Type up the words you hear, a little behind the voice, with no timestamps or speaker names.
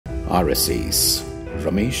RSACE,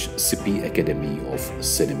 Ramesh Sippy Academy of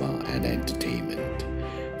Cinema and Entertainment.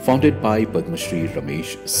 Founded by Padma Shri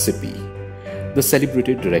Ramesh Sippy, the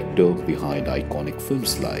celebrated director behind iconic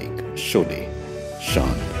films like Sholay,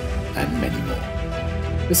 Shaan and many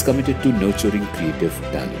more, is committed to nurturing creative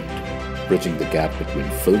talent, bridging the gap between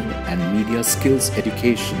film and media skills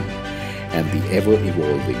education and the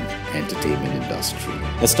ever-evolving entertainment industry.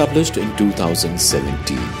 Established in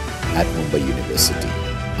 2017 at Mumbai University,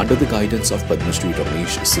 under the guidance of Padma Shri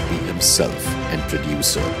Ramesh Sippy himself and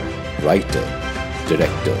producer, writer,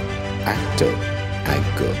 director, actor,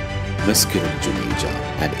 anchor, Ms. Kiran Juneja,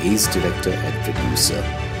 and ace director and producer,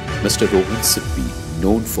 Mr. Rohan Sippy,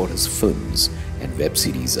 known for his films and web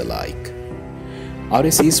series alike.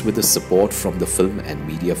 RSACE, with the support from the film and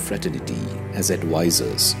media fraternity as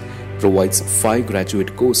advisors, provides 5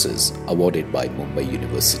 graduate courses awarded by Mumbai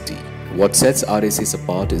University. What sets RSACE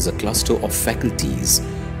apart is a cluster of faculties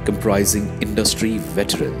comprising industry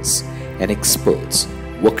veterans and experts,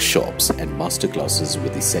 workshops and masterclasses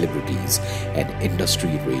with the celebrities and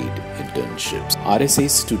industry-grade internships.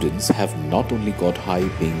 RSACE students have not only got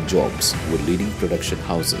high-paying jobs with leading production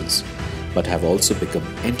houses, but have also become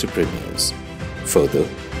entrepreneurs. Further,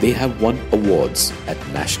 they have won awards at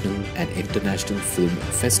national and international film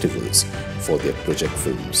festivals for their project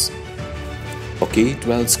films. For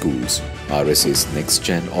K-12 schools, RSACE Next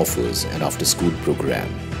Gen offers an after-school program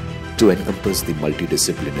to encompass the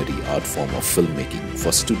multidisciplinary art form of filmmaking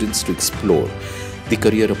for students to explore the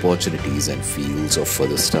career opportunities and fields of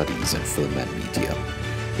further studies in film and media,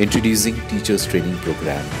 introducing teachers training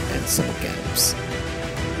program and summer camps.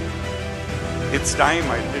 It's time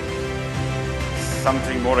I did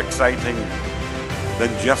something more exciting than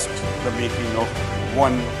just the making of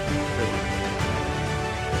one film.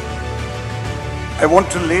 I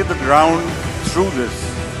want to lay the ground through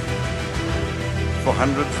this for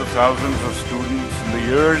hundreds of thousands of students in the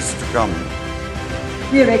years to come.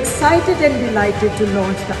 We are excited and delighted to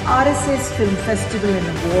launch the RSACE Film Festival and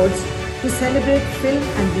Awards to celebrate film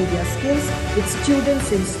and media skills with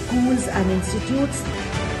students in schools and institutes.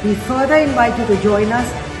 We further invite you to join us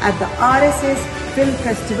at the RSACE Film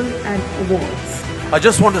Festival and Awards. I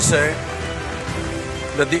just want to say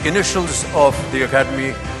that the initials of the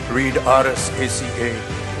Academy read RSACA.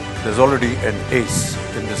 There's already an ace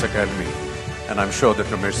in this Academy, and I'm sure that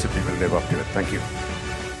Ramesh Sippy will live up to it. Thank you.